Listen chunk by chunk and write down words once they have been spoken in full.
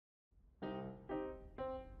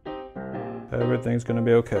Everything's gonna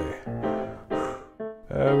be okay.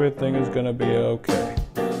 Everything is gonna be okay.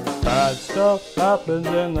 Bad stuff happens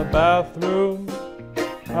in the bathroom.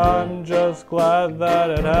 I'm just glad that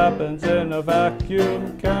it happens in a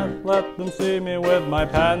vacuum. Can't let them see me with my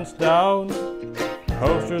pants down.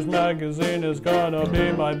 Posters magazine is gonna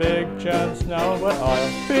be my big chance now. But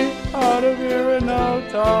I'll be out of here in no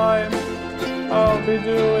time. I'll be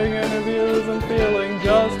doing interviews and feeling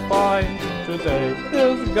just fine. Today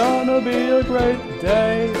is gonna be a great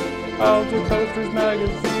day. I'll do Posters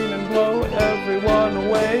magazine and blow everyone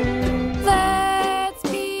away. Let's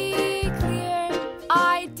be clear,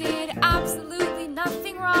 I did absolutely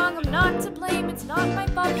nothing wrong. I'm not to blame, it's not my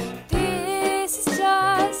fault. This is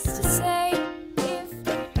just to say,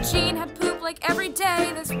 if Gene had poop like every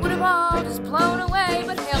day, this would have all just blown away.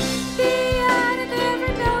 But he'll be out of there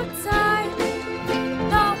in no time.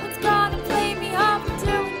 No one's gonna play me off, I'm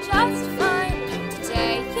doing just fine.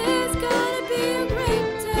 Today is gonna be a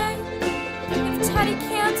great day. If Teddy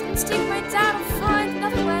can't stick my dad, I'll find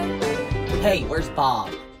another way. Hey, where's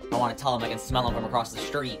Bob? I want to tell him I can smell him from across the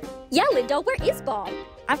street. Yeah, Linda, where is Bob?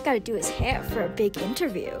 I've got to do his hair for a big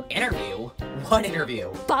interview. Interview? What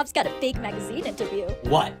interview? Bob's got a big magazine interview.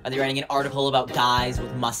 What? Are they writing an article about guys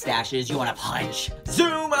with mustaches you want to punch?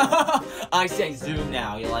 Zoom! I say zoom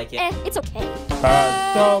now, you like it? It's okay.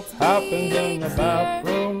 Bad stuff happens in the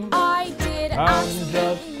bathroom. I did I'm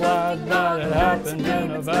just glad that it happened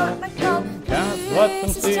in a vacuum. Can't let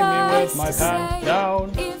them see me with my pants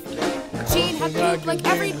down. If Gene had poop like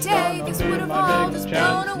every day, this would have all just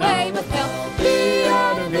blown away. But he'll be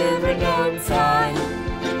out of here in no time.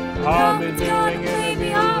 I'll be doing it